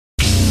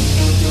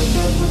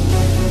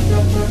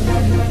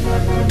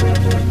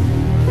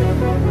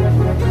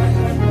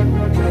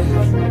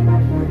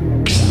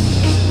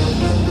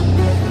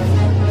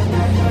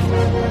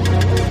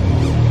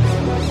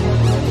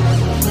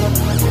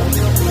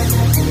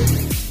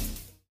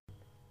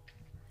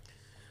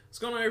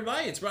going on,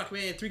 everybody? It's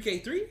Rockman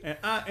 3K3. And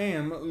I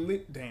am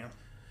lit. Damn.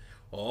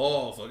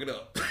 Oh, fuck it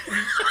up.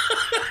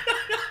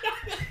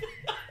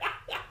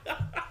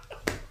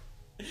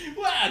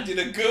 Well, I did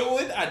a good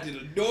one. I did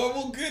a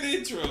normal good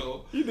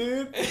intro. You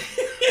did.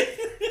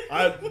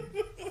 I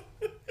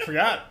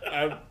forgot.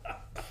 I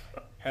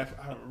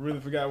really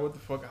forgot what the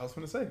fuck I was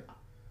going to say.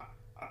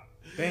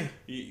 Damn.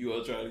 You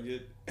want to try it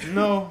again?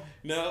 No.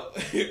 No?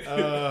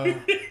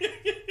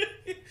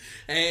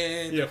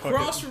 And yeah,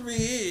 across from me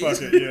is...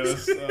 Fuck it, yeah.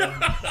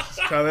 Let's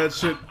try that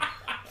shit.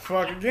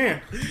 Fuck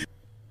again.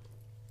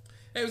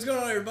 Hey, what's going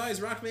on, everybody?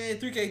 It's Rockman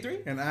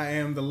 3K3. And I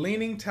am the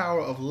leaning tower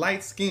of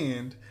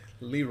light-skinned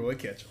Leroy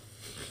Ketchum.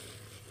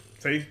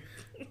 See?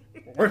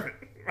 Worth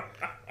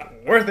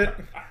it. Worth it.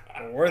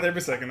 Worth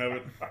every second of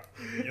it.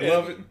 You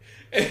love it?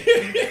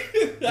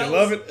 You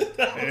love it?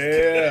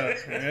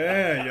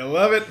 Yeah, you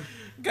love it?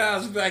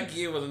 Guys, we're back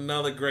again with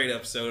another great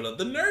episode of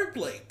The Nerd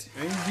Plate.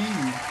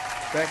 Indeed.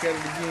 Back at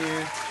it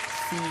again.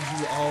 Feed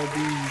you all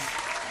these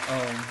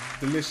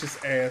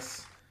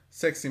delicious-ass,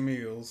 sexy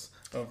meals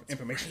of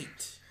information.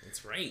 Right.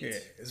 That's right. Yeah,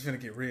 it's gonna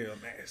get real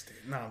nasty.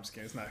 No, I'm just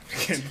kidding. It's not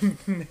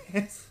getting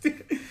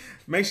nasty.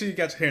 Make sure you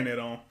got your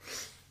hairnet on.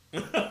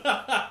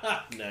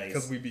 Nice.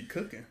 Because we be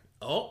cooking.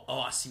 Oh,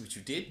 I see what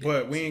you did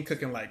there. But we ain't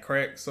cooking like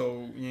crack,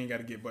 so you ain't got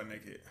to get butt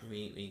naked.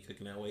 We ain't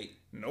cooking that weight.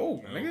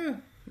 No,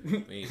 nigga. We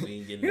ain't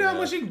getting you know how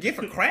much you can get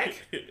for crack?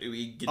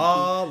 We ain't getting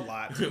a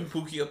lot.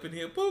 Pookie up in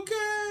here. Pookie!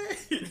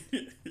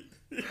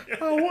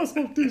 I want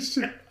some of this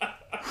shit.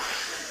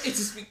 It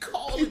just be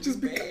calling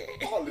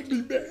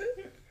me bad.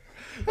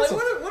 Like,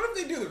 what if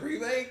they do the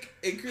remake?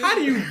 How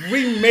do you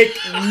remake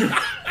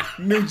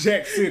New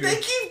Jack City? They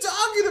keep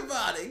talking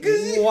about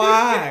it.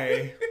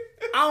 Why?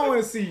 I don't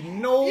want to see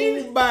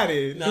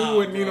nobody do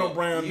what Nino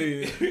Brown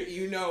did.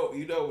 You know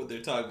what they're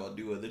talking about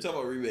doing. They're talking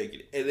about remaking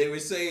it. And they were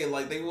saying,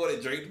 like, they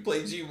wanted Drake to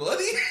play G Money.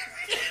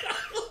 I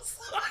was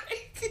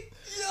like,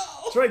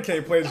 yo. Drake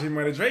can't play G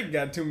Money. Drake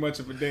got too much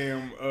of a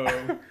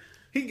damn...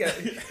 He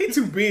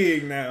too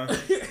big now.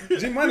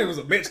 G Money was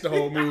a bitch the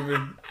whole movie.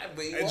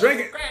 But he was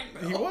on crack,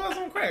 though. He was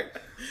on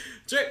crack.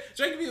 Drake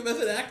could be a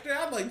method actor.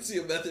 I'd like to see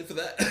a method for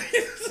that.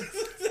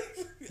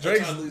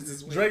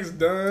 Drake's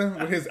done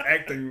with his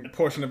acting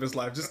portion of his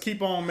life. Just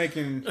keep on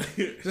making...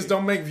 Just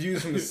don't make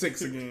Views from the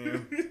Six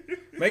again.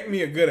 Make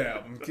me a good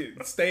album.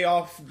 Stay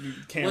off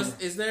camera.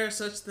 Is there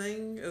such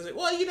thing as it?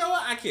 Well, you know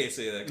what? I can't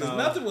say that. Because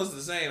nothing was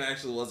the same.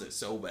 Actually, wasn't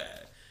so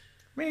bad.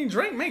 I mean,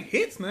 Drake make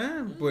hits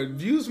now. But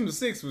Views from the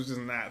Six was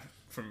just not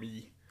for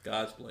me.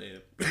 God's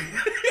Plan.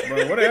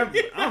 Bro, whatever.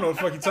 I don't know what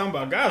the fuck you talking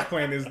about. God's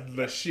Plan is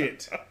the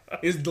shit.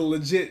 It's the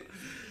legit...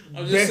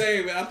 I'm just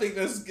saying, man. I think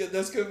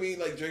that's gonna be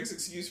like Drake's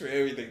excuse for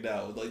everything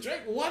now. Like,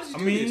 Drake, why did you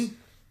do this?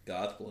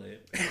 God's Plan.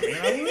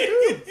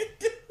 I would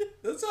do.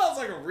 That sounds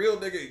like a real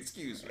nigga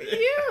excuse, man.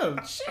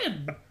 Yeah, shit.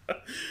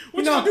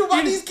 What y'all do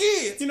about these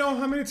kids? You know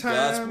how many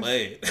times God's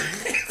Plan.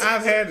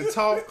 I've had to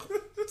talk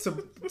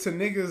to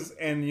niggas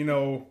and, you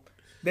know,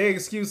 their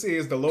excuse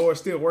is the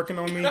Lord's still working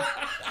on me. I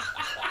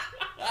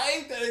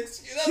hate that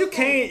excuse. You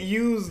can't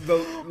use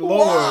the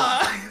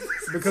Lord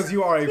because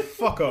you are a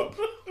fuck up.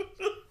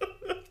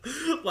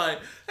 Like,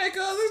 hey,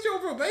 cuz, this your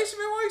probation,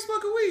 man. Why you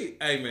smoking weed?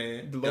 Hey,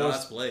 man,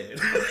 God's Plan.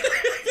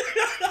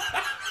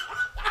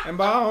 And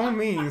by all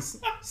means,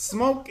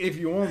 smoke if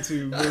you want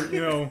to. But, you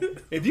know,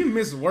 if you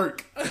miss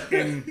work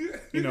and,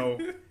 you know,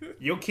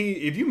 your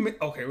kid,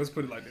 okay, let's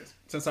put it like this.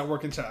 Since I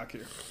work in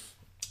childcare,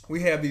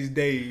 we have these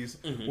days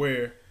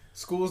where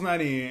school's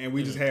not in and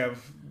we just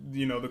have,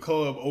 you know, the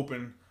club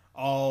open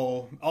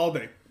all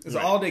day. It's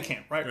an all-day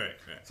camp, right? Right.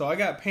 So I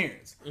got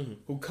parents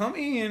who come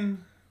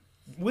in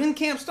when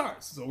camp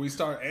starts. So we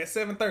start at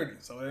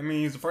 7:30. So that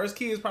means the first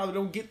kids probably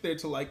don't get there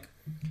till like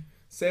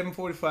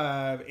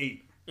 7:45,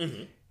 8.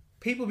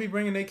 People be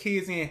bringing their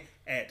kids in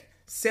at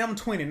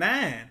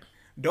 7:29.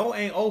 Door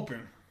ain't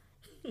open.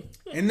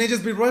 And they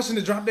just be rushing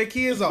to drop their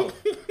kids off.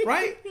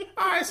 Right?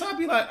 Alright, so I'll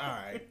be like,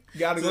 alright.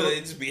 Gotta go. So they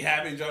just be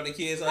happy to drop their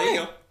kids off.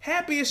 Right.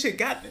 Happy as shit.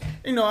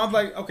 You know, I'm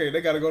like, okay,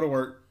 they gotta go to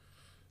work.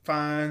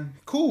 Fine.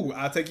 Cool.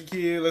 I'll take your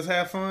kid. Let's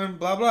have fun.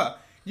 Blah, blah.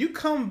 You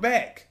come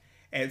back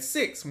at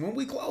 6 when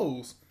we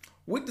close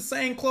with the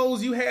same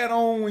clothes you had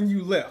on when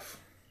you left.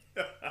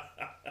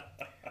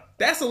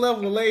 That's a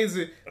level of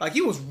lazy. Like,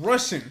 you was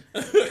rushing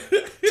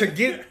to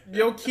get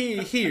your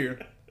kid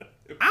here.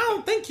 I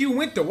don't think you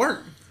went to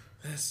work.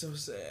 That's so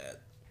sad.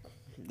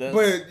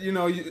 But, you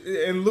know,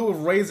 in lieu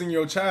of raising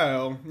your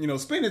child, you know,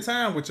 spending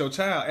time with your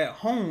child at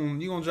home,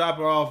 you're going to drop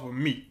her off with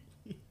me.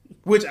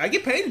 Which I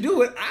get paid to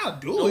do it. I'll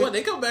do it. What?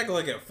 They come back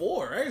like at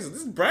 4, right? So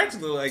this is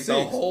practically like 6.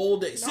 The whole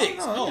day. 6.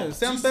 No,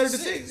 7:30 to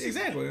 6.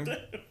 Exactly.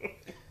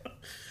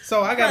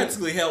 So I got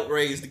practically help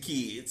raise the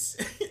kids.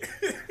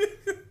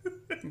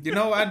 You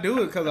know, I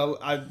do it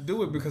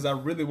because I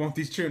really want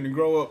these children to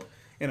grow up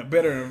in a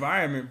better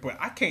environment. But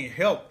I can't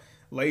help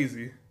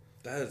lazy.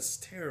 That's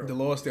terrible. The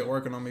Lord's still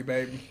working on me,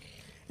 baby.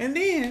 And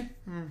then,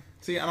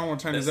 see, I don't want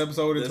to turn this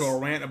episode into a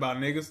rant about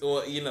niggas.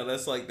 Well, you know,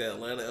 that's like the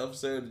Atlanta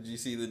episode. Did you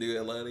see the new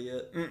Atlanta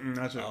yet?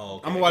 Not yet. Oh,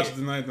 okay. I'm going to watch it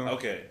tonight, though.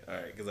 Okay, all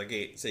right, because I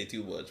can't say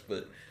too much.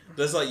 But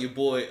that's like your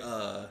boy,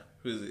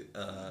 who's it?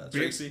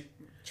 Tracy?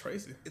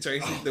 Tracy.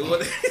 The one.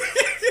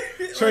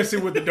 Tracy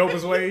with the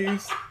dopest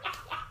waves.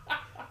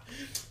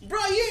 Bro,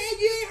 you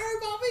ain't heard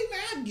about me, man.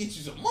 I can get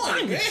you some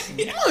money, man.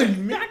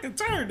 I can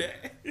turn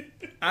that.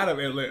 Out of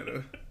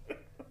Atlanta,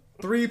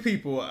 3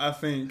 people, I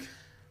think,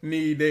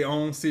 need their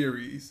own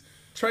series.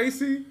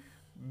 Tracy,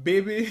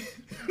 Bibby,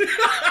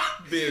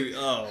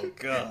 oh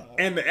god,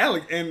 and the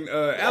alligator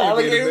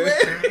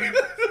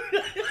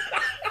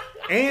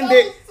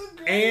man.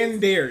 and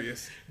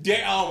Darius.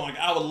 Oh my god,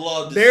 I would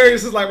love to.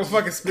 Darius is like a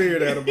fucking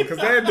spirit animal because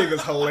that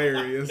nigga's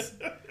hilarious.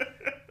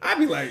 I'd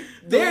be like,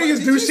 Darius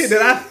do shit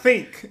that I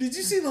think. Did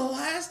you see the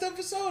last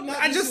episode?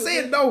 I just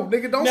said no,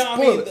 nigga. Don't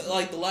spoil it.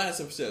 Like the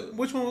last episode.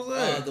 Which one was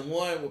that? The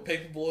one with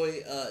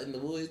Paperboy in the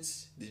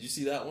woods. Did you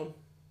see that one?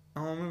 I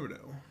don't remember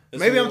that one.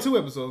 Maybe I'm 2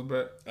 episodes,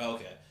 but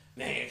okay.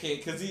 Nah, I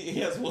can't, because he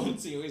has one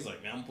scene where he's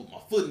like, man, I'm gonna put my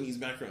foot in these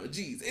macaroni and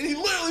cheese. And he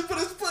literally put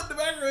his foot in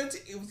the macaroni and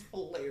cheese. It was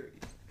hilarious.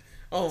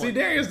 Oh, see,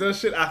 Darius does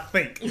shit I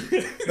think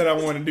that I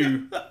want to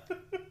do.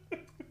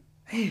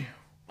 Damn.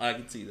 I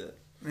can see that.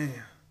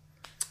 Man.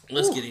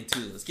 Let's get into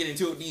it. Let's get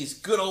into it with these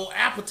good old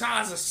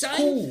appetizers, son.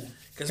 Cool.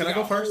 Can I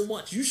go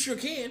first? You sure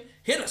can.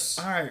 Hit us.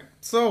 All right.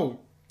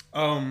 So,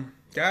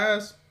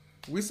 guys,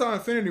 we saw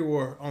Infinity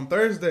War on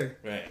Thursday.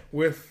 Right.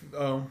 With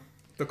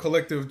the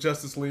collective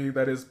Justice League,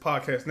 that is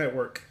Podcast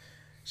Network.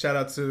 Shout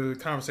out to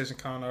Conversation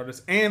Con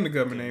Artists and the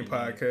Government Name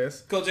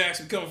Podcast. Coach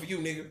Jackson coming for you,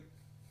 nigga.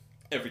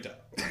 Every time.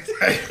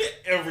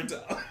 Every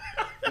time.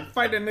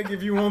 Fight that nigga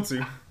if you want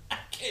to. I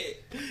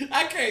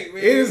can't,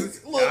 man.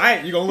 Look, all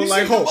right, you gonna look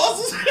like Hulk.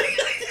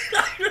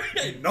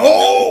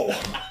 No.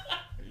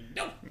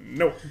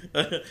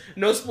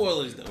 No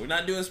spoilers though. We're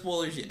not doing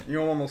spoilers yet. You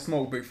don't want no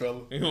smoke, big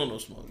fella. You don't want no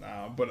smoke.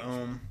 Nah, but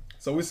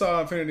so we saw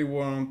Infinity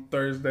War on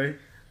Thursday.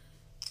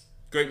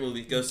 Great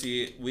movie. Go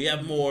see it. We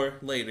have more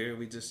later.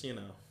 We just,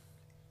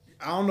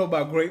 I don't know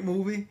about great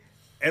movie.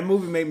 That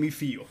movie made me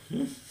feel.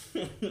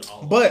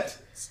 But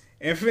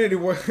Infinity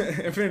War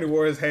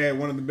has had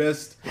one of the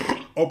best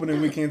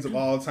opening weekends of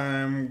all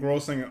time,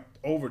 grossing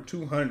over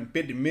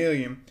 $250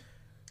 million.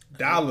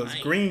 Nice.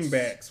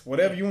 Greenbacks,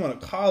 whatever you want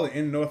to call it,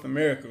 in North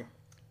America,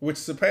 which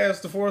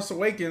surpassed The Force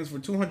Awakens for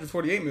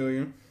 $248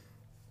 million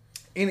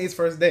in its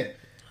first day.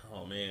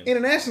 Oh man!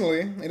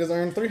 Internationally, it has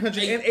earned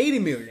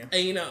 $380 million.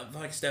 And if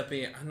I can step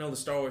in, I know the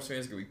Star Wars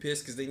fans are gonna be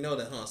pissed because they know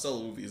that Han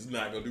Solo movie is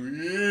not gonna do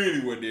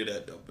anywhere near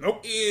that though.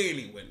 Nope,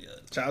 anywhere near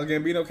that. Charles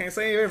Gambino can't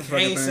save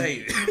everything. Can't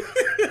save it.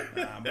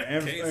 But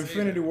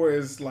Infinity War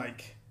is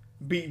like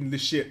beating the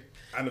shit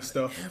out of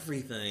stuff.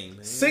 Everything,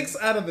 man. 6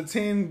 out of the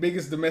 10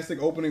 biggest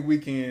domestic opening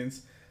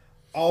weekends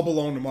all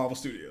belong to Marvel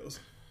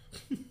Studios.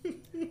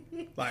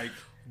 Like,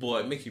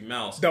 boy, Mickey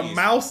Mouse. The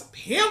mouse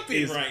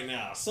pimping right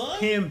now, son.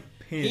 Pimping.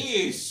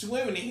 He is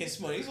swimming in his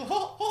money. He's like,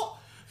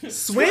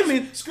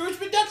 swimming. Scrooge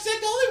McDuck said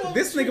the only one.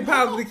 This nigga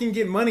probably can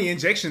get money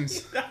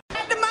injections. Get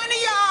the money,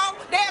 y'all.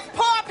 There's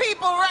poor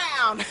people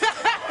around.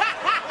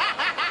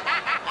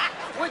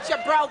 With your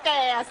broke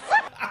ass.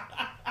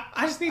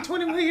 I just need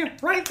 20 million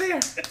right there.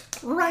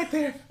 Right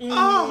there.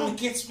 It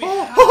gets me.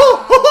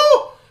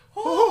 Oh,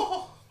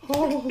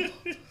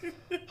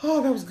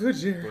 that was good,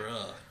 Jerry.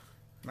 Bruh.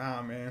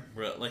 Nah, man.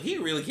 Bruh, like, he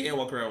really can't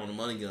walk around with a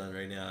money gun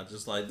right now.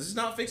 Just like, this is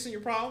not fixing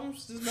your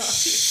problems.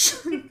 This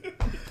is not.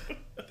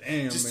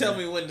 Damn, just man. tell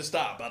me when to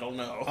stop. I don't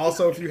know.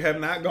 Also, if you have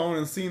not gone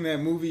and seen that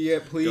movie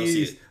yet,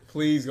 please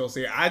go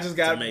see it. It's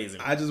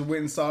amazing. I just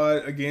went and saw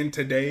it again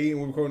today, and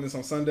we're recording this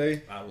on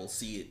Sunday. I will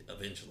see it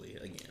eventually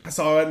again. I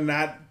saw it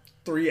not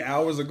 3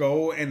 hours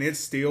ago, and it's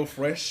still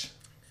fresh.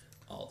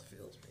 All the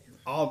feels, man.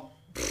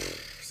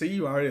 See,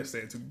 you already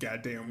said too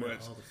goddamn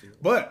much. All the feels.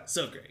 But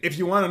so great. If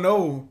you want to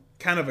know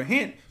kind of a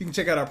hint, you can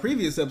check out our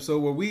previous episode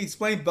where we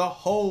explained the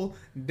whole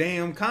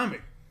damn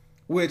comic,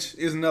 which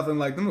is nothing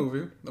like the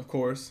movie, of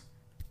course.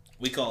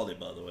 We called it,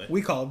 by the way.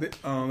 We called it.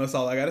 That's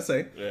all I gotta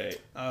say. Right.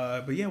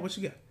 But yeah, what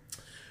you got?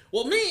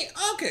 Well,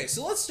 okay,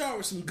 so let's start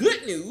with some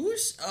good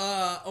news.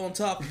 On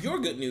top of your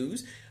good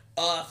news,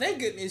 thank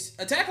goodness,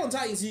 Attack on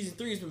Titan Season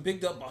 3 has been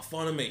picked up by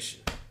Funimation.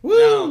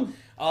 Woo!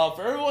 Now,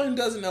 for everyone who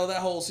doesn't know that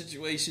whole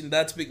situation,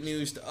 that's big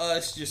news to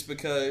us just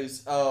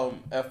because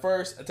at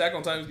first, Attack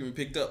on Titan was going to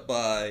be picked up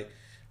by,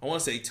 I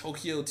want to say,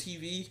 Tokyo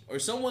TV or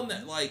someone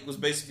that was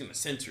basically going to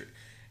censor it.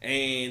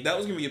 And that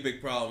was going to be a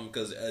big problem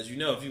because, as you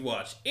know, if you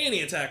watch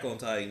any Attack on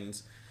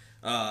Titans,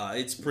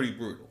 it's pretty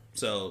brutal.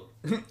 So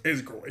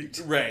it's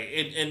great, right?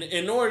 And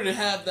in order to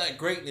have that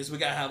greatness, we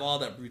gotta have all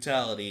that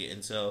brutality.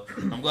 And so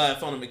I'm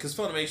glad because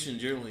Funimation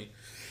generally,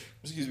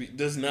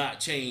 does not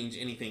change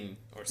anything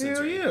or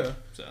censor anything.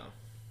 So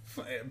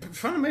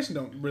Funimation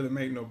don't really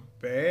make no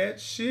bad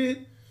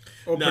shit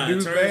or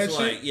produce bad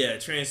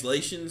shit.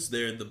 Translations,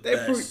 they're the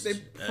best. They're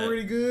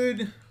pretty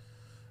good.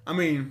 I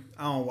mean,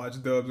 I don't watch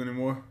dubs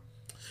anymore.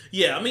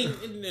 Yeah, I mean,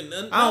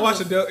 I don't watch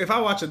a dub. If I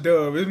watch a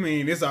dub, it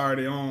means it's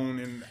already on,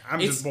 and I'm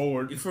just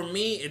bored. For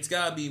me, it's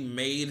gotta be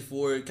made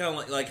for it. Kind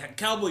of like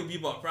Cowboy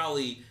Bebop.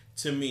 Probably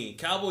to me,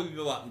 Cowboy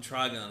Bebop and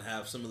Trigun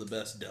have some of the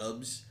best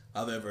dubs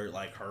I've ever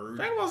heard.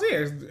 Dragon Ball Z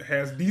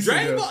has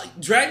decent dubs.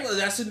 Dragon Ball.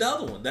 That's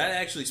another one that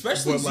actually,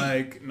 especially but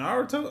like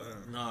Naruto.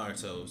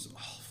 Naruto's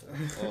awful.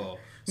 Oh.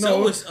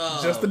 No, it was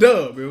just the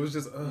dub. It was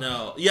just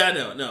no,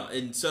 no,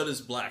 and so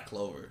does Black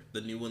Clover,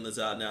 the new one that's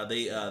out now.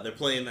 They're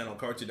playing that on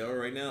Cartoon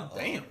Network right now.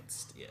 Damn,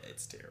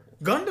 it's terrible.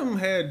 Gundam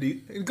had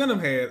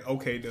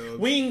okay dubs.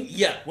 Wing.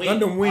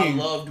 Gundam Wing.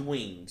 I loved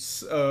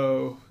Wings.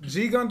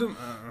 G Gundam.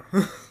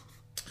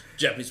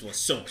 Japanese was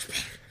so much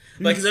better.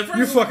 Like, cause at first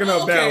you're fucking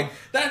up okay,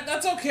 now.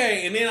 That's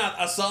okay, and then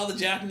I saw the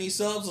Japanese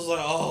subs. I was like,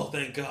 oh,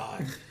 thank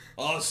God.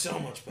 Oh, it's so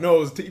much better. No, it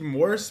was even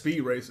worse.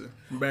 Speed Racer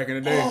back in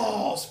the day.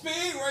 Oh,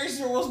 Speed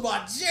Racer was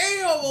my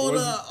jam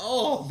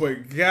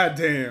But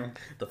goddamn,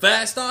 the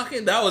fast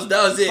talking that was it.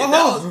 Oh.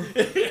 That was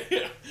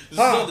this has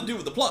nothing to do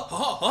with the plot.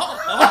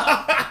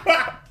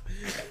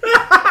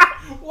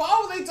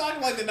 Why were they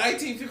talking like the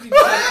 1950s?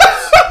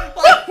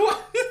 Like,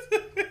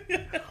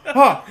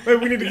 what? Maybe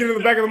we need to get in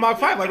the back of the Mach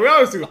 5 like we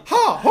always do.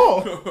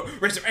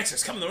 Racer X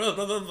is coming.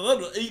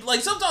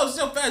 Like sometimes it's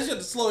so fast you have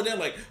to slow it down.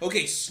 Like,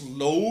 okay,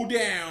 slow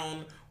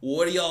down.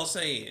 What are y'all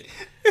saying?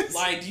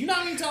 Like, do you know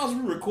how many times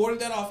we recorded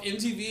that off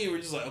MTV and we're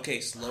just like,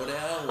 okay, slow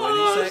down.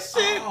 What did he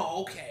say? Shit.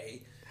 Oh,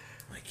 okay.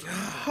 My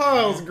God. Oh,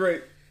 that was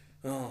great.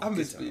 Oh, I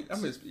miss Speed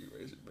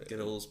Racer. Good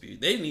old Speed.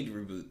 They need to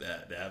reboot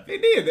that. They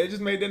did. They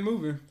just made that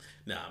movie.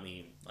 Nah, I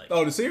mean, like.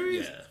 Oh, the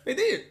series? Yeah. They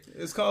did.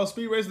 It's called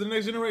Speed Racer: The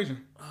Next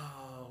Generation.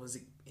 Oh, was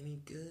it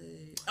any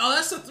good? Oh,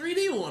 that's the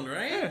 3D one,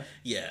 right? Yeah.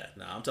 Yeah.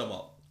 Nah, I'm talking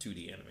about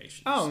 2D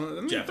animation. Oh,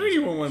 I mean, the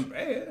 3D one wasn't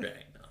bad.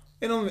 Right.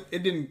 No.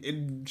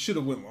 It should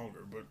have went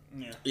longer, but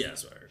yeah. Yeah,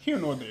 that's right. Here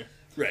nor there.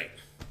 Right.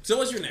 So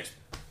what's your next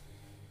one?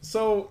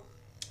 So,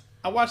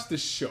 I watched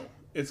this show.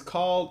 It's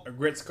called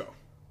Agretzko.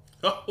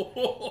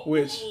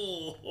 Which,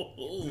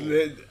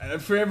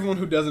 for everyone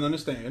who doesn't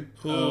understand,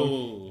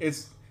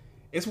 it's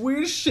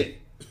weird as shit.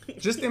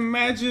 Just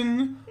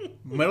imagine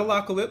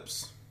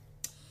Metalocalypse,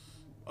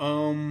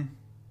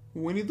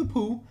 Winnie the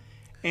Pooh,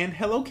 and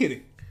Hello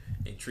Kitty.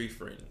 And Tree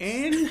Friends.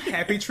 And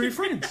Happy Tree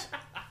Friends.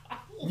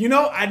 You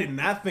know, I did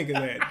not think of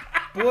that.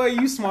 Boy,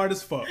 you smart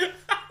as fuck.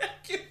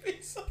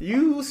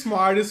 You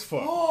smart as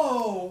fuck.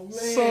 Oh,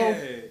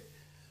 man.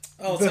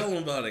 Tell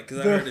them about it, because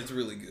I heard it's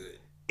really good.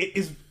 It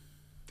is...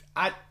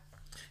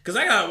 Because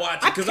I gotta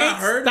watch it, because I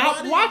heard about it.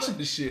 Stop watching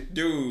the shit.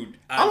 Dude.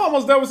 I'm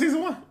almost done with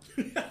season 1.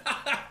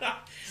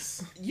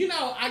 You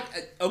know,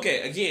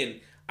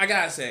 again, I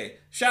gotta say,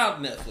 shout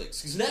out to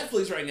Netflix, because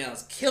Netflix right now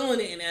is killing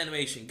it in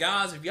animation.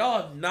 Guys, if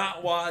y'all have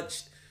not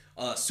watched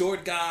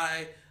Sword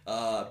Guy,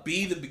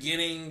 Be the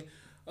Beginning,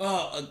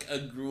 what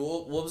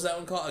was that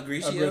one called?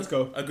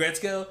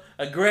 Agretzko,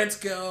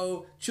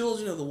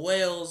 Children of the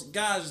Whales.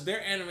 Guys,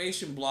 their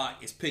animation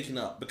block is picking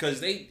up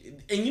because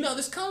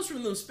this comes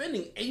from them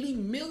spending $80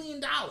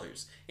 million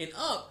and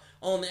up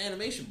on the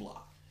animation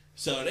block.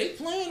 So they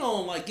plan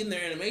on getting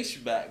their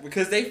animation back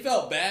because they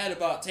felt bad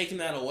about taking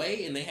that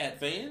away and they had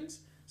fans.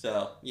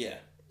 So yeah.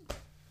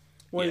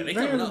 Well,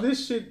 yeah,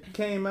 this shit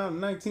came out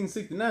in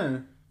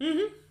 1969.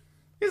 Mm-hmm.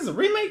 This is a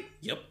remake?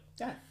 Yep.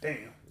 God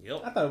damn.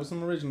 Yep. I thought it was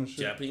some original shit.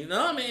 Japanese.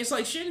 No, man, it's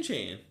like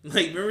Shin-Chan.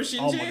 Like, remember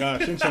Shin-Chan? Oh my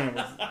god,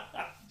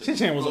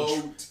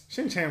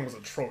 Shin-Chan was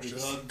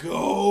atrocious. The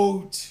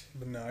goat.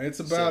 But no, it's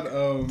about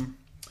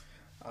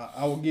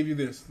I will give you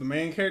this. The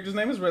main character's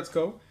name is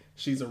Retsuko.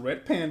 She's a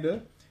red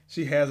panda.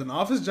 She has an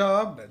office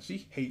job that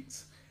she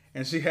hates,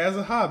 and she has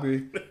a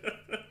hobby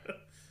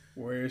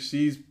where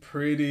she's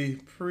pretty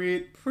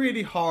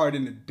hard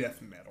into death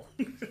metal.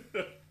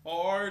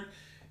 Hard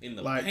in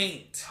the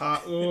paint.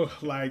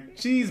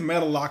 She's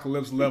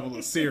Metalocalypse level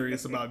of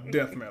serious about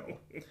death metal.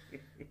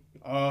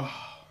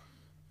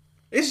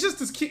 It's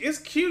just as cute. It's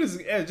cute as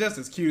it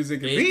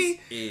can be.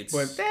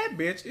 But that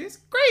bitch is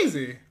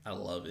crazy. I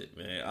love it,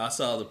 man. I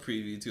saw the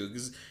preview too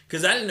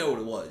because I didn't know what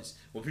it was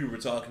when people were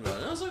talking about it.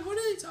 And I was like, what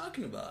are they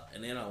talking about?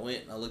 And then I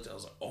went and I looked. I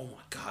was like, oh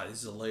my god,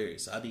 this is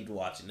hilarious. I need to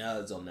watch it now.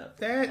 That it's on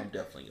Netflix. I'm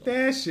definitely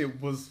going. That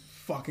shit was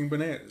fucking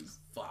bananas.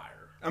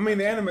 Fire. I mean,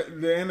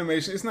 the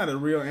animation. It's not a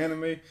real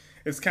anime.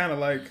 It's kind of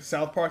like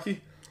South Parky.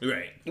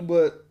 Right.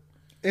 But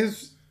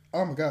it's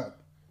oh my god.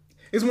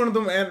 It's one of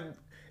them.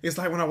 It's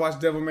like when I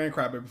watched Devilman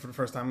Crybaby for the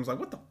first time. I was like,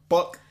 what the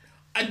fuck?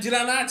 Did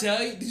I not tell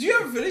you? Did you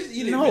ever finish?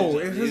 You didn't no,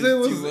 finish it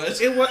was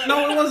too much.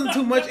 No, it wasn't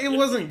too much. It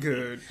wasn't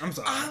good. I'm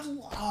sorry.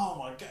 Oh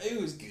my god,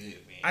 it was good,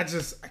 man. I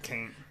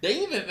can't.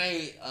 They even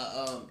made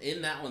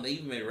in that one. They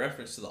even made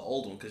reference to the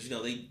old one because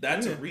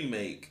that's a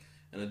remake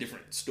and a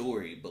different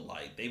story. But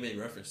they made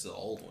reference to the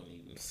old one.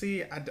 Even.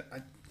 See,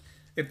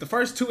 if the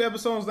first 2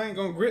 episodes ain't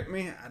gonna grip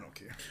me, I don't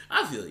care.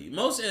 I feel you.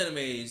 Most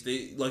animes,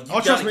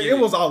 trust me, it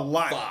was a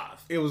lot. 5.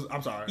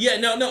 I'm sorry. Yeah,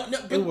 no.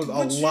 But, it was a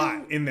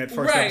lot in that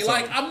first episode.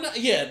 Right, I'm not.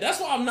 Yeah, that's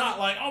why I'm not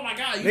oh my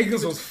god.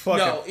 Niggas was fucking.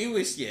 No, it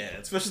was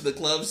especially the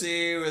club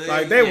scene where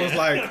they was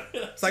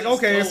it's like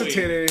okay, it's a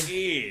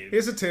titty.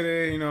 It's a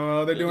titty. You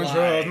know, they're doing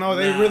drugs. No,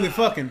 they really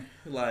fucking.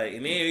 Like,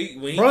 and then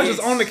when Bro's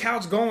just on the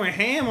couch going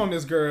ham on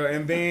this girl,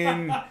 and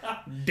then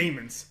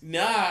demons.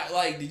 Nah,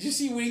 like, did you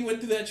see when he went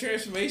through that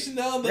transformation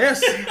though? Yes.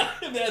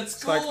 That's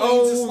It's cool. like,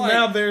 oh, He's just like,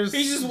 now there's...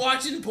 He's just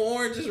watching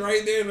porn just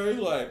right there, and he's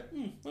like,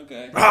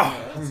 okay.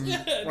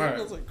 Yeah, Right.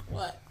 I was like,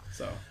 what?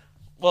 So,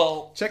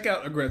 well, check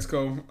out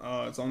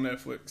Agretzko. It's on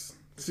Netflix.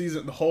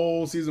 The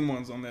whole season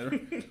 1's on there.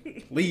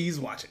 Please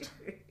watch it.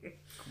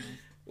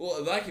 Well,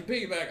 if I can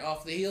piggyback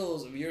off the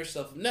heels of your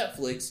stuff with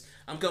Netflix,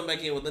 I'm coming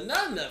back in with a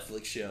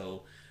non-Netflix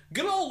show.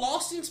 Good old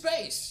Lost in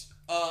Space.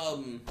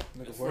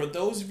 For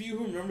those of you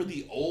who remember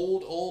the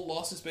old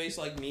Lost in Space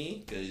like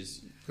me,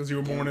 because you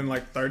were born in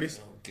like 30s.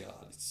 Oh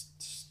God, it's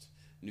just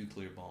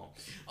nuclear bomb.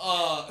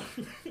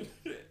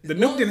 The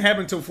nuke didn't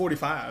happen until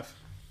 45.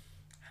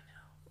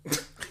 I know.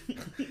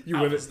 You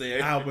I were was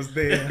there. I was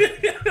there.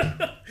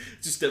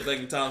 Just step back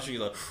in time, and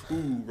you're like,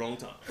 ooh, wrong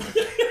time.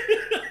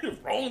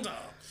 Wrong time.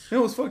 You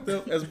know what's fucked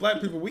up? As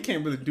black people, we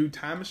can't really do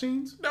time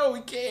machines. No,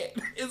 we can't.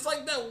 It's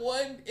like that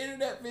one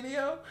internet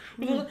video.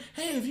 Like,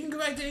 hey, if you can go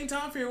back to any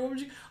time period, what would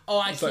you? Oh,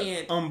 I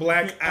can't. Like, I'm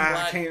black.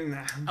 I can't.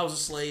 I was a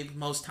slave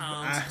most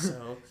times.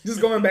 So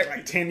just going back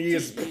like 10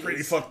 years is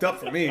pretty fucked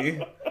up for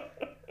me.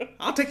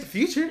 I'll take the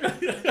future.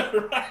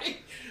 Right?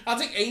 I'll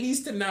take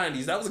 80s to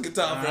 90s. That was a good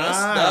time for us.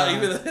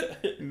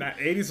 Not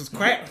even 80s was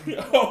crap.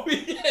 Oh,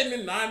 yeah, and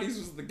the 90s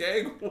was the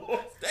gang wars.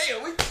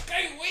 Damn, we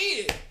can't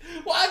win.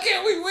 Why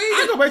can't we win?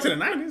 I go back to the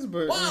 90s,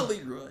 but... Why,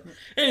 Leroy?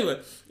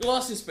 Anyway,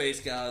 Lost in Space,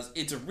 guys.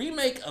 It's a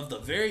remake of the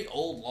very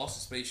old Lost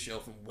in Space show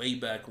from way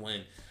back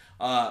when.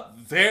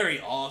 Very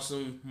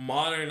awesome.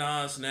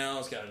 Modernized now.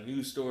 It's got a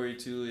new story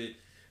to it.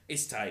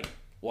 It's tight.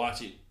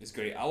 Watch it. It's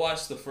great. I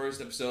watched the first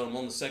episode. I'm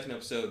on the second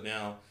episode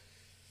now.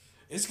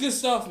 It's good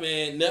stuff,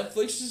 man.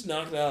 Netflix just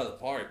knocked it out of the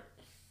park.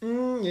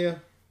 Yeah.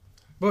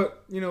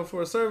 But,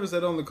 for a service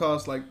that only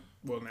costs now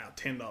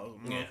 $10 a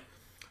month, Yeah.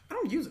 I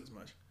don't use it as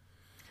much.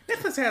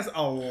 Netflix has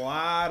a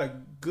lot of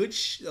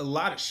a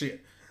lot of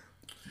shit.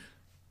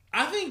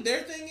 I think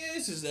their thing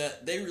is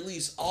that they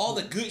release all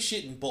the good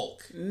shit in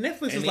bulk.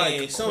 Netflix And is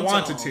like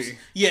quantity.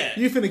 Yeah.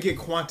 You're finna get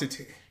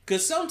quantity.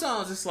 Because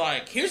sometimes it's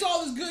like, here's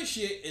all this good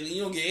shit, and then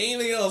you don't get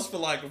anything else for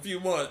like a few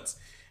months.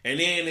 And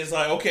then it's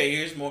like, okay,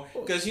 here's more.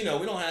 Because, we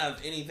don't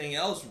have anything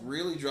else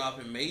really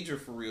dropping major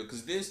for real.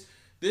 Because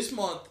this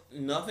month,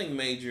 nothing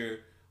major,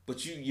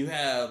 but you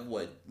have,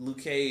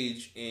 Luke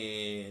Cage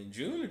in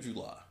June or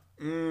July?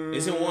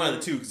 It's in one of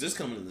the two, because it's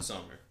coming in the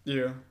summer.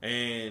 Yeah.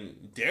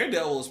 And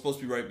Daredevil is supposed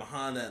to be right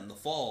behind that in the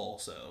fall,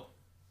 so...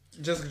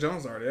 Jessica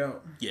Jones already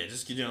out. Yeah,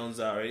 Jessica Jones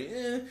already.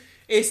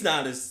 It's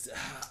not as...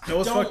 You know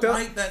what's I don't fucked up?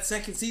 like that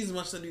second season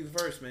much as I do the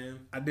first,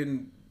 man. I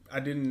didn't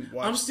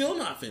watch... I'm still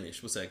not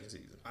finished with second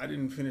season. I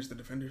didn't finish The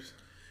Defenders.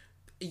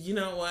 You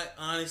know what?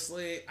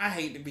 Honestly, I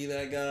hate to be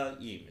that guy.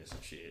 You ain't missing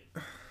shit.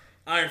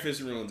 Iron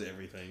Fist ruins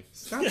everything.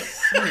 Stop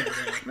saying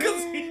that,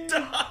 Because he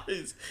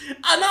does.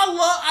 And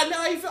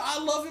I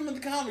love him in the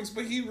comics,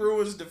 but he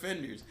ruins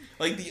Defenders.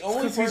 Like, the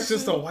only person... Because he's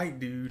just a white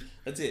dude.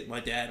 That's it. My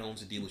dad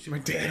owns a dealership. My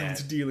dad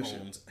owns a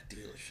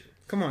dealership.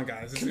 Come on,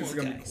 guys. It's going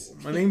to be cool.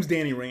 My name's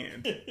Danny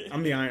Rand.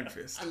 I'm the Iron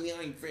Fist. I'm the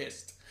Iron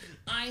Fist.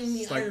 I'm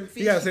the Iron Fist.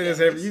 You gotta say this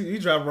every... You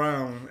drive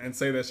around and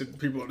say that shit to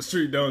people on the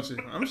street, don't you?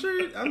 I'm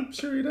sure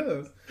he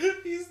does.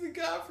 He's the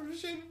guy from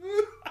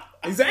Shenmue.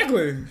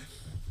 Exactly.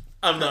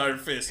 I'm the Iron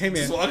Fist. Hey, man.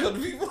 Just walk up to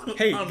people.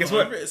 Hey, I'm guess the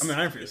what? Iron Fist. I'm the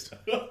Iron Fist.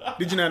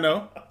 Did you not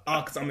know?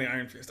 Oh, because I'm the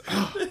Iron Fist.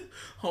 Oh.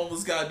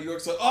 Homeless guy in New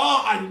York's like,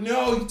 oh, I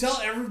know. You tell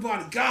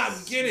everybody. God,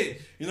 we get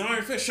it. You're the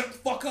Iron Fist. Shut the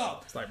fuck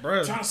up. It's like, bro.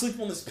 I'm trying to sleep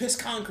on this piss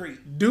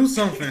concrete. Do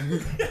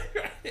something.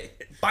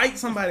 Bite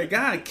somebody.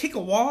 God, kick a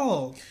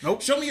wall.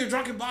 Nope. Show me your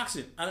drunken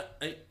boxing. I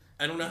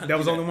don't know how to That do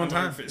was only one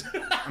time.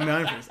 I'm the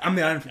Iron Fist. I'm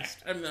the Iron Fist.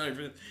 I'm the Iron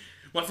Fist.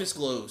 My fist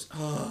glows.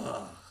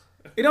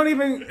 It don't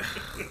even...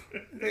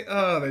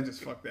 they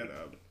just fucked that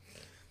up.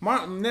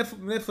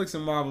 Netflix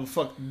and Marvel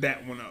fucked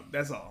that one up.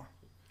 That's all.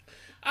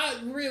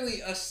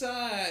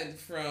 Aside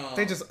from...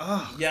 They just...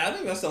 Yeah, I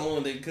think that's the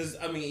only thing. Because,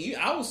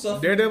 I was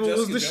suffering Daredevil through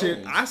was Jessica the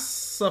Jones. shit. I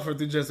suffered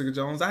through Jessica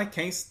Jones. I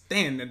can't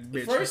stand that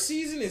bitch. First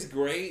season is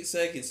great.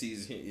 Second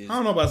season is...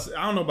 I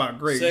don't know about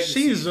great.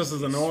 She's just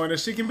as annoying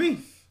as she can be.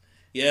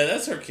 Yeah,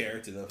 that's her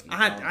character, though.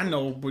 I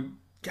know, but...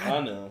 God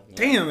I know.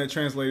 Damn, that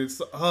translated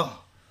so...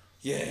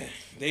 Yeah,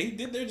 they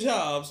did their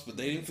jobs, but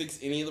they didn't fix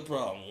any of the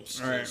problems.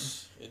 All right.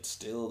 It's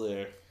still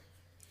there.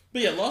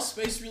 But yeah, Lost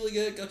Space is really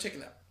good. Go check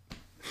it out.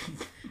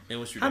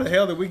 How the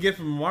hell did we get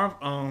from Marvel?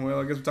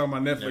 Well, I guess we're talking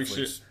about Netflix.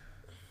 Shit.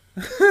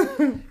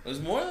 There's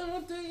more than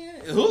one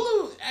thing.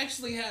 Hulu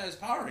actually has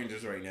Power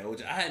Rangers right now,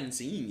 which I hadn't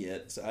seen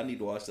yet, so I need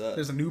to watch that.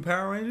 There's a new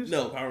Power Rangers?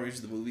 No, Power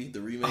Rangers the movie,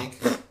 the remake.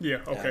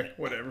 Yeah, okay,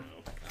 whatever.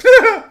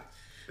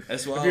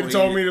 That's why. If you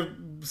told me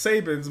the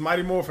Sabins,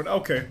 Mighty Morphin,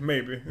 okay,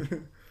 maybe.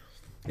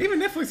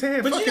 Even Netflix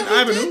had but fucking you know who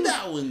Ivan did Ooze.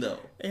 that one though?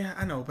 Yeah,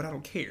 I know, but I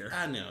don't care.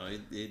 I know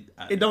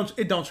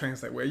it don't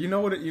translate well. You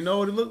know what it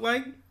looked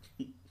like?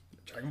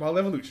 Dragon Ball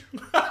Evolution.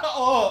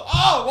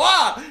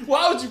 Why?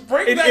 Why would you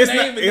bring that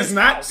name in this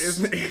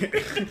house?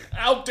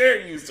 How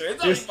dare you, sir?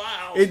 It's not my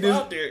house.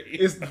 How dare you?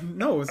 It's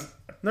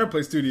Nerd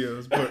Play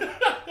Studios, but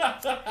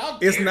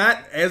it's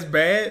not as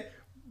bad.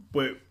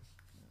 But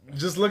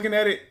just looking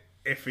at it,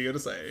 it feels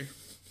the same.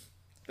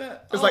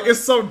 It's like, it's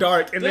so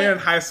dark, and then in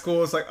high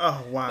school, it's like,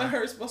 oh, wow. That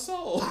hurts my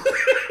soul.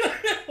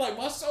 Like,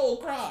 my soul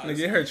cries. Nigga,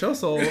 it hurt your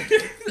soul.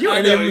 You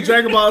ain't even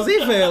Dragon Ball Z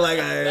fan like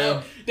I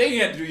am. They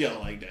ain't had to do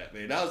y'all like that,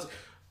 man. That was...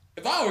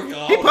 If I were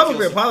y'all... He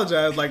publicly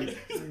apologized, like,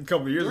 a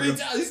couple of years ago.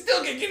 He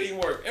still can't get any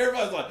work.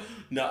 Everybody's like,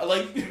 no.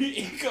 Like,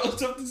 he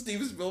goes up to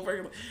Steven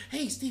Spielberg like,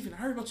 hey, Steven, I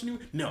heard about your new...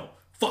 No,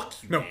 fuck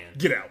you, man.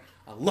 Get out.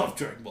 I love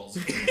Dragon Ball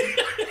Z.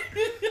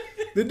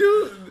 The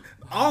dude...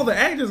 All the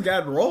actors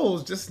got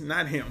roles, just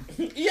not him.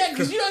 Yeah,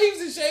 because he was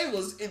in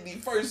Shameless in the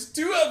first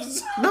 2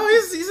 episodes. No,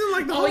 he's in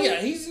like the whole... Oh, yeah,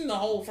 he's in the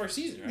whole first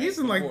season, right? He's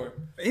in like...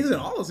 He's in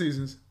all the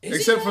seasons.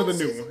 Except for the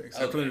new one.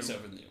 Except for the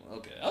new one.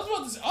 Okay. I was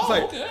about to say...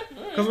 Oh, okay.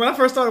 Because when I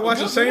first started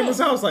watching Shameless,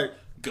 I was like...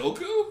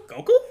 Goku?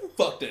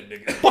 Fuck that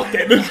nigga. Fuck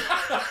that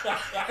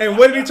nigga. And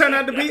what did he turn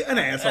out to be? An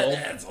asshole.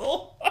 An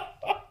asshole.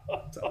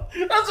 That's what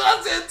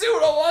I said, too,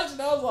 when I watched it.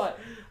 I was like...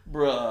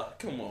 Bruh,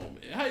 come on,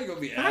 man. How you gonna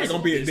be an asshole? How you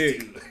gonna be a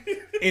dick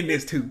in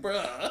this too?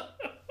 Bruh.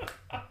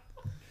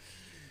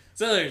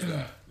 So there's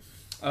that.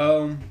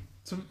 So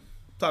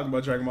talking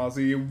about Dragon Ball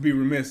Z, it would be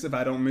remiss if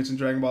I don't mention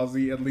Dragon Ball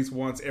Z at least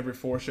once every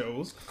 4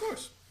 shows. Of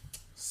course.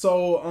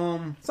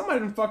 So, somebody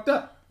done fucked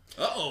up.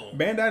 Uh-oh.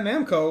 Bandai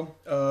Namco,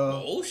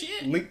 oh,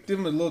 shit. leaked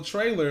them a little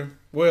trailer.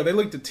 Well, they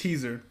leaked a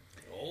teaser.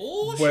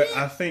 Oh, but shit.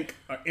 I think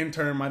an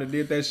intern might have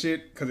did that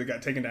shit because it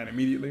got taken down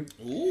immediately.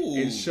 Ooh.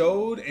 It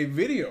showed a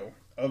video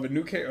of of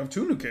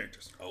 2 new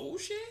characters. Oh,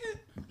 shit.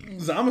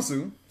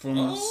 Zamasu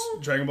from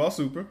Dragon Ball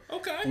Super.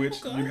 Okay.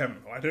 Which you have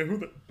no idea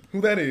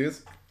who that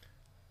is.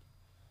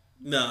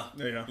 No.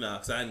 Yeah. No,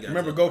 because I didn't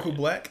Remember Goku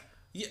Black?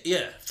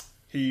 Yeah.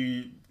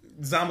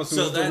 Zamasu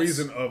is the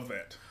reason of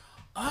that.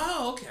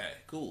 Oh, okay.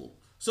 Cool.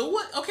 So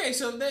what? Okay,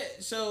 so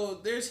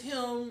there's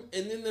him,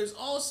 and then there's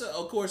also,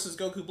 of course, there's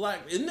Goku Black.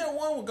 Isn't there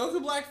one where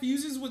Goku Black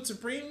fuses with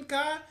Supreme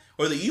Kai?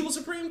 Or the evil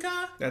Supreme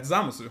Kai? That's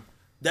Zamasu.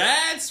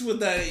 That's what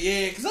that is.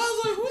 Yeah, because I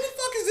was like, who the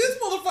fuck is this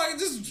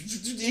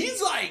motherfucker?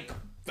 He's like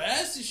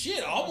fast as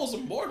shit, almost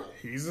immortal.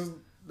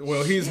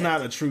 He's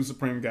not a true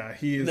Supreme Guy.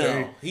 He's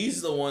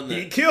the one that...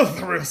 He killed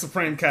the real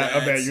Supreme Guy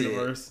of that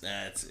universe.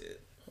 That's it.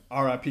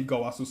 R.I.P.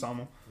 Go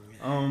Asusama.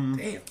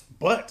 Damn.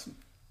 But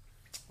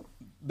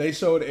they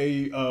showed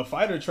a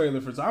fighter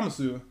trailer for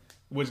Zamasu,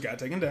 which got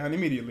taken down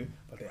immediately.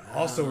 But they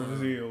also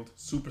revealed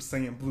Super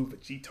Saiyan Blue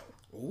Vegito.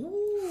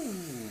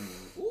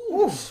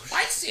 Ooh.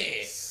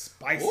 Spicy.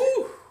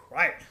 Ooh.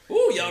 Right.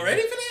 Ooh, y'all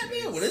ready for that,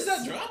 man? When is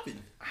that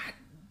dropping? I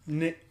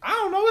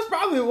don't know.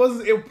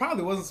 It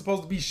probably wasn't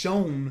supposed to be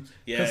shown,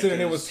 considering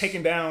it was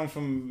taken down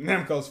from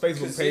Namco's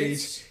Facebook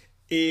page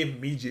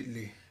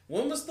immediately.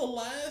 When was the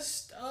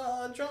last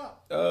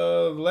drop?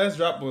 The last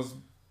drop was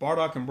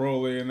Bardock and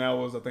Broly, and that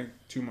was, I think,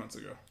 2 months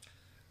ago.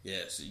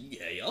 Yeah, so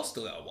y'all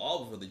still got a while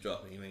before they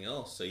drop anything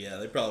else. So yeah,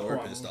 they probably were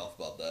pissed off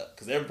about that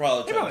because they're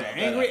probably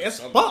angry as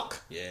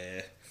fuck.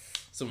 Yeah.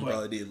 Someone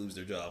probably did lose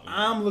their job.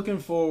 I'm looking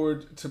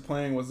forward to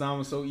playing with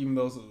Zamasu, even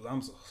though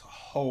Zamasu a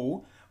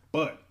whole.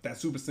 But that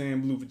Super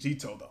Saiyan Blue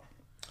Vegito, though.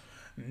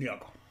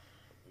 Nyago.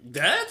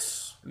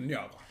 That's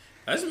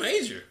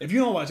major. If you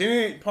don't watch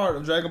any part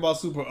of Dragon Ball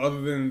Super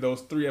other than those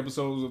 3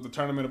 episodes of the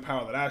Tournament of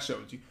Power that I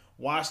showed you,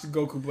 watch the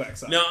Goku Black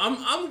side. No,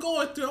 I'm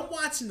going through. I'm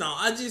watching now.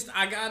 I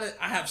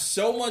have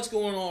so much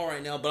going on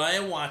right now, but I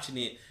am watching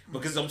it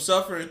because I'm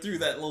suffering through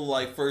that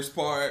little first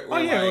part.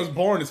 Where, it was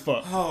boring as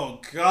fuck. Oh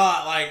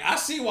god, I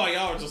see why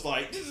y'all are just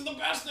like, this is the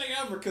best thing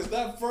ever because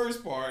that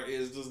first part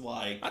is just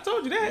I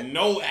told you that.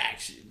 No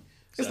action.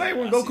 It's like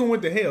when Goku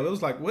went to hell. It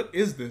was like, what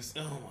is this?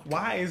 Oh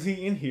why is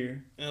he in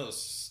here? That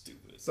was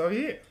stupid. So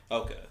yeah.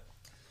 Okay.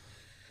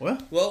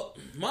 Well,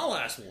 my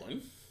last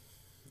one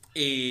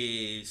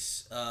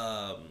is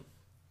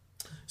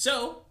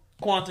so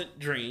Quantum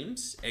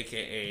Dreams,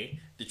 aka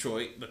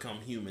Detroit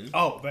Become Human.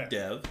 Oh, that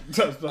Dev.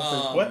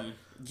 What?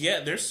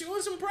 Yeah, they're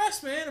showing some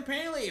press, man.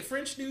 Apparently, a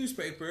French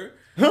newspaper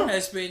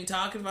has been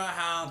talking about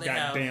how they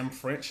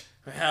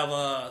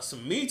have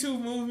some Me Too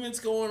movements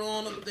going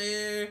on up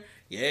there.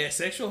 Yeah,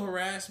 sexual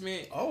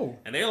harassment. Oh.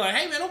 And they're like,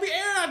 hey, man, don't be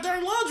airing our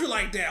dirty laundry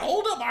like that.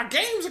 Hold up, our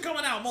games are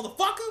coming out,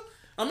 motherfucker.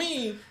 I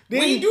mean, we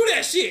ain't do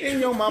that shit. Didn't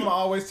your mama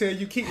always tell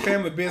you, keep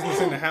family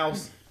business in the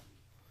house?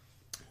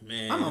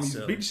 Man, my mom used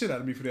to beat the shit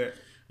out of me for that.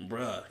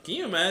 Bruh, can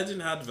you imagine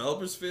how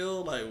developers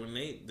feel when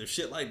their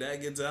shit like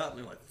that gets out and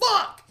they're like,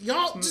 fuck,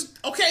 y'all just,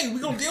 okay, we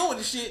gonna deal with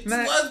this shit.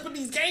 Let's put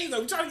these games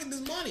out. We're trying to get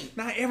this money.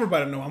 Not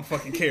everybody know I'm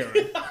fucking caring.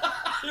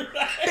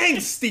 Right?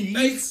 Thanks,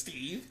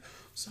 Steve.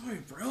 Sorry,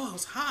 bro. I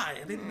was high.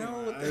 I didn't know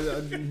what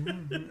I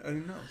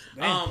didn't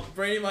know.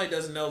 For anybody who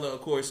doesn't know, though,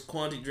 of course,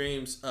 Quantic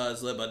Dreams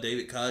is led by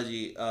David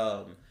Kaji,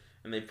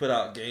 and they put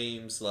out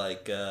games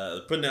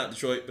putting out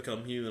Detroit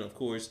Become Human, of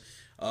course.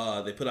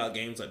 They put out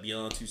games like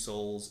Beyond Two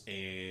Souls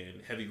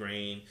and Heavy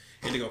Rain,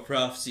 Indigo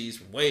Prophecies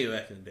from way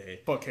back in the day.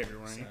 Fuck Heavy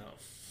Rain.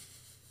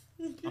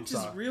 You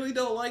just really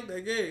don't like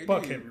that game.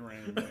 Fuck Heavy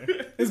Rain, man.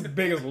 It's the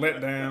biggest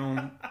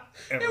letdown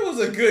ever. It was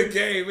a good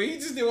game, but he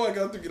just didn't want to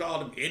go through and get all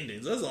them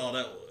endings. That's all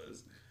that was.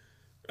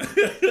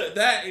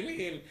 That, and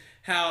then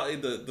how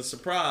the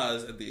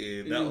surprise at the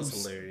end, that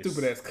was hilarious.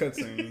 Stupid ass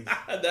cutscenes.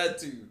 That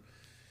too.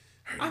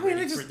 I mean,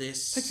 they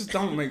just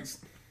don't make.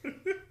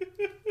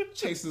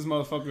 Chase this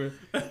motherfucker.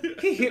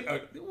 He hit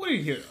what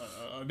did he hit?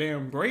 A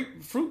damn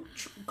grapefruit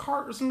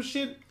cart or some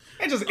shit.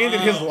 It just ended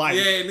his life.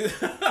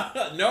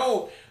 Yeah,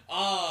 no.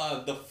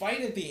 The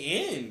fight at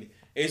the end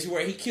is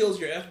where he kills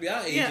your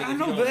FBI agent. Yeah, I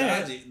know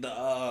that.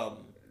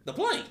 The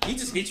plane. He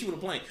just hits you with a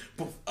plane.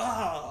 And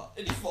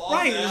he falls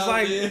right, down. It's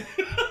like,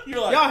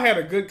 you're like, y'all had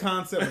a good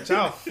concept, but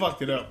y'all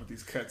fucked it up with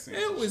these cutscenes.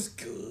 It was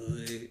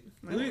good.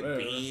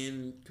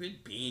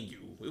 Quit being you.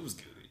 It was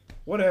good.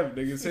 Whatever,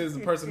 nigga. Says the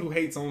person who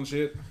hates on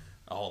shit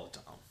all the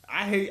time.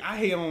 I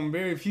hate on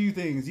very few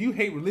things. You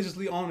hate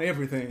religiously on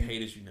everything.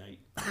 Haters unite.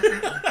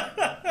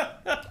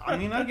 I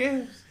mean, I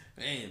guess.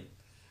 Man.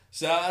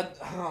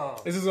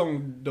 So is this gonna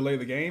delay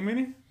the game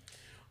any?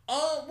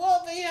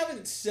 Well, they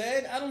haven't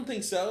said. I don't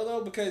think so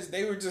though, because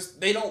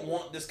they don't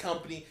want this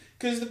company.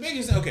 Because the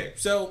biggest,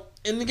 so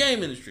in the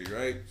game industry,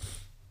 right?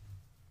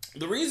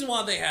 The reason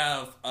why they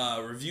have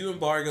review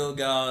embargo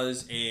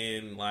guys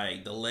and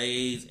like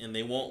delays, and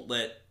they won't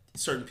let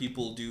certain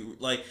people do,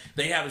 like,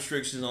 they have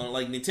restrictions on it.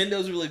 Like,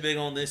 Nintendo's really big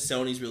on this,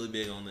 Sony's really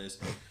big on this.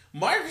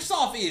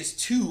 Microsoft is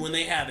too when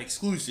they have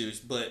exclusives,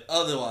 but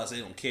otherwise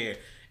they don't care.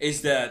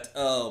 Is that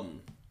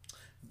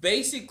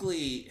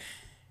basically,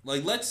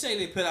 like, let's say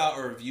they put out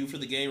a review for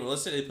the game, or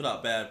let's say they put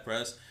out bad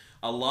press.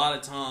 A lot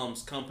of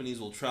times companies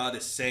will try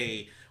to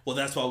say, well,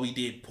 that's why we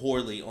did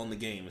poorly on the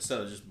game, instead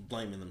of just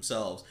blaming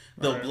themselves.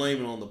 They'll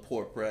blame it on the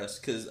poor press,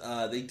 because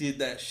they did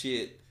that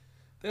shit.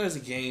 There was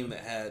a game that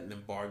had an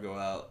embargo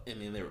out,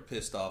 and then they were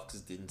pissed off because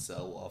it didn't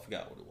sell well. I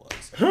forgot what it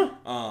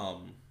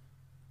was.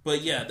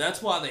 But yeah,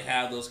 that's why they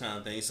have those kind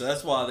of things. So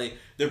that's why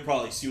they're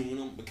probably suing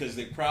them, because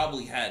they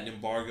probably had an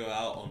embargo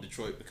out on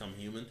Detroit Become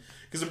Human.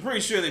 Because I'm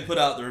pretty sure they put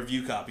out the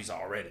review copies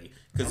already,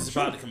 because it's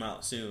about to come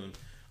out soon.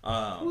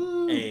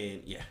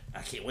 And yeah,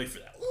 I can't wait for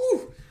that.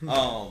 Woo!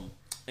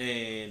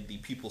 And the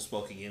people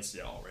spoke against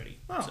it already.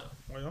 Oh, so.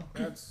 Well,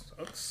 that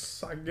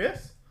sucks, I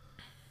guess.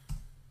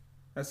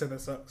 I said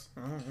that sucks.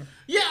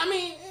 Yeah, I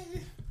mean,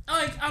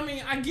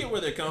 I get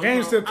where they're coming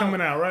Game's from. still coming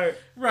out, right?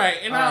 Right,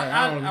 and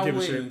I give a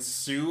wouldn't shit.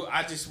 sue.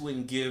 I just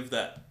wouldn't give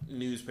that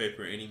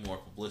newspaper any more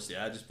publicity.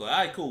 I'd just be like, all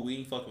right, cool, we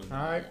ain't fucking with them.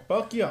 All right,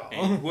 fuck y'all.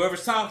 And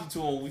whoever's talking to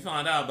them, we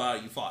find out about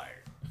it, you fired.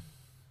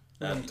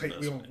 We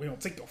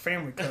don't take your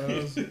family,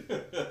 cuz.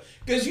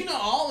 Because,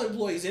 all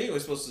employees anyway are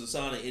supposed to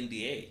sign an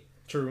NDA.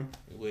 True.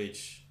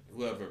 Which,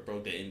 whoever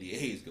broke that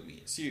NDA is going to be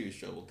in serious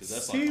trouble, because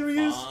that's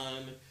serious like a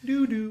fine.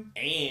 Doo-doo.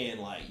 And,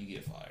 like, you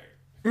get fired.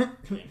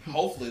 And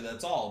hopefully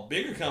that's all.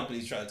 Bigger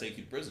companies try to take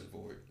you to prison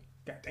for it.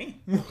 God damn.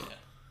 Yeah.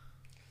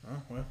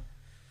 Oh, well.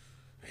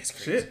 It's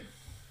crazy. Shit.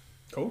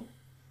 Cool.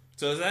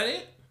 So is that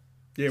it?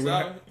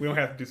 Yeah, we don't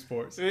have to do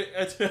sports. Sorry.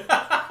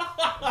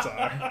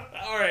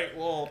 All right,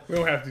 well. We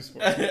don't have to do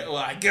sports. Well,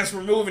 I guess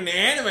we're moving to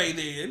anime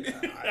then.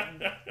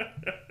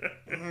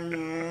 We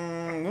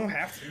don't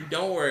have to.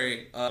 Don't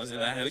worry. I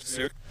had a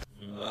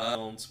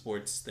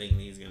sports thing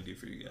he's going to do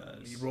for you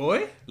guys.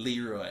 Leroy.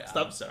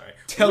 I'm sorry.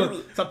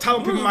 Stop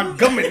telling people my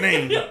government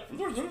name.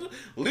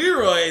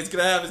 Leroy is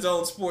going to have his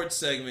own sports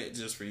segment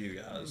just for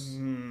you guys.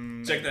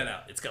 Check that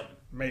out. It's coming.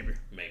 Maybe.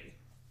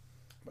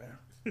 Well,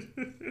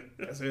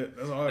 that's it.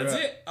 That's all I got.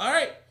 That's it. All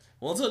right.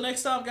 Well, until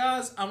next time,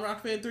 guys, I'm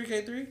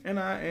Rockman3K3. And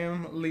I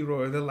am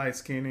Leroy, the light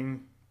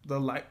skinning.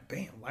 Light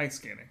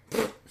skinning.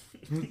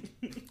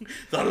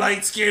 The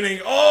light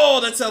skinning.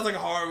 Oh, that sounds like a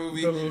horror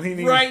movie. The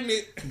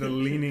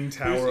leaning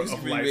tower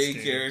of light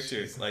skinning.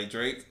 Characters like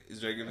Drake.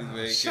 Is Drake gonna be the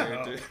main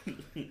character?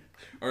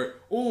 Or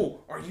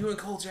are you and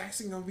Cole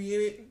Jackson gonna be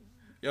in it?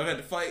 Y'all had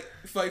to fight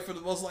for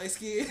the most light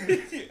skin.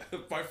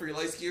 Fight for your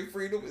light skin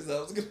freedom. Is that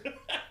what's gonna?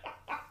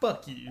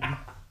 Fuck you.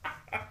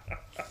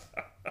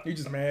 You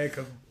just mad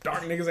because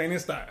dark niggas ain't in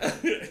style.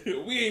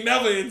 We ain't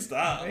never in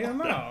style. Hell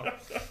no.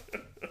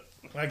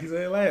 Like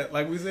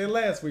we said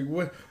last week,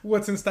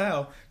 what's in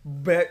style?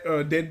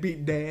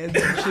 Deadbeat dads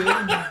and shit.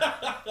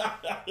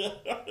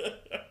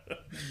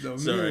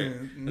 Sorry,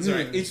 that's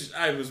right.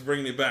 I was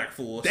bringing it back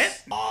full.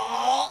 Shut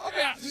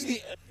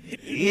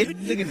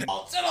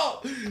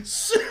up.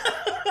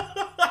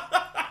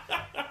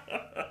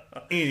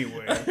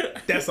 Anyway,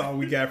 that's all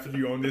we got for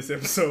you on this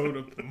episode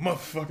of the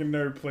motherfucking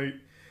Nerd Plate.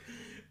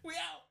 We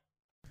out.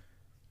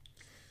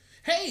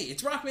 Hey,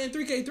 it's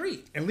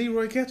Rockman3K3 and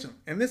Leroy Ketchum,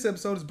 and this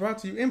episode is brought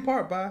to you in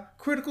part by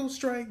Critical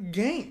Strike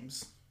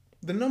Games,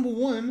 the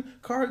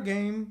 #1 card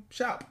game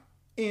shop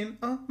in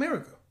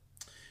America.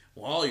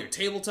 Well, all your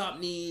tabletop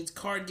needs,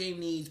 card game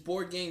needs,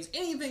 board games,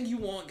 anything you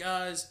want,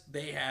 guys,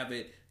 they have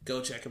it. Go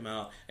check them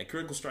out at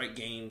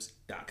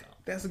criticalstrikegames.com.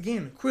 That's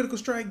again,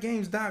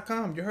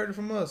 criticalstrikegames.com. You heard it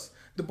from us,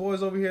 the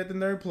boys over here at the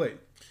Nerd Plate.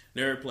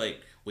 Nerd Plate,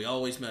 we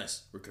always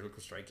mess with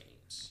Critical Strike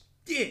Games.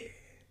 Yeah.